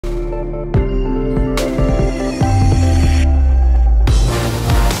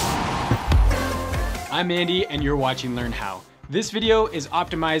I'm Andy and you're watching Learn How. This video is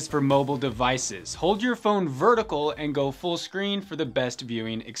optimized for mobile devices. Hold your phone vertical and go full screen for the best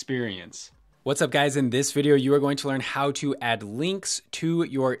viewing experience. What's up guys? In this video, you are going to learn how to add links to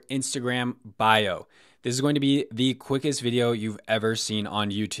your Instagram bio. This is going to be the quickest video you've ever seen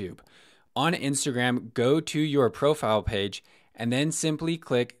on YouTube. On Instagram, go to your profile page and then simply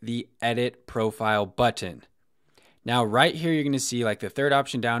click the Edit Profile button. Now right here, you're going to see like the third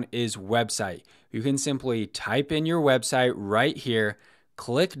option down is website. You can simply type in your website right here,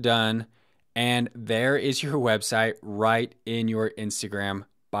 click done, and there is your website right in your Instagram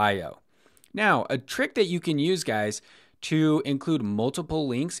bio. Now, a trick that you can use, guys, to include multiple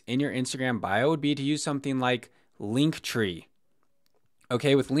links in your Instagram bio would be to use something like Linktree.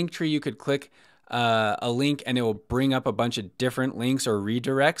 Okay, with Linktree, you could click a link and it will bring up a bunch of different links or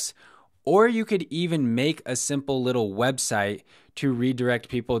redirects. Or you could even make a simple little website to redirect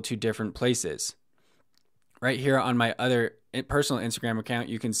people to different places. Right here on my other personal Instagram account,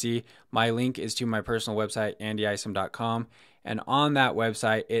 you can see my link is to my personal website, andyisom.com. And on that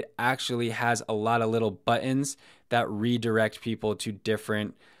website, it actually has a lot of little buttons that redirect people to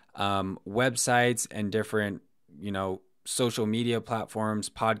different websites and different, social media platforms,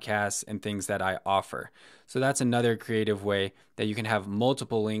 podcasts, and things that I offer. So that's another creative way that you can have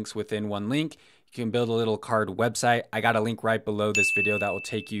multiple links within one link. You can build a little card website. I got a link right below this video that will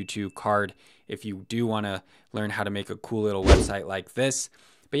take you to Card if you do want to learn how to make a cool little website like this.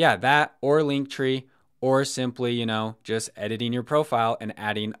 But yeah, that or Linktree, or simply, just editing your profile and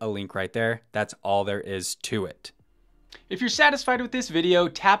adding a link right there. That's all there is to it. If you're satisfied with this video,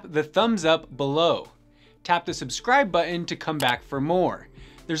 tap the thumbs up below. Tap the subscribe button to come back for more.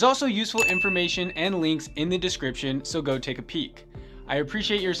 There's also useful information and links in the description, so go take a peek. I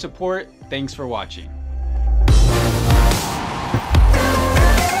appreciate your support. Thanks for watching.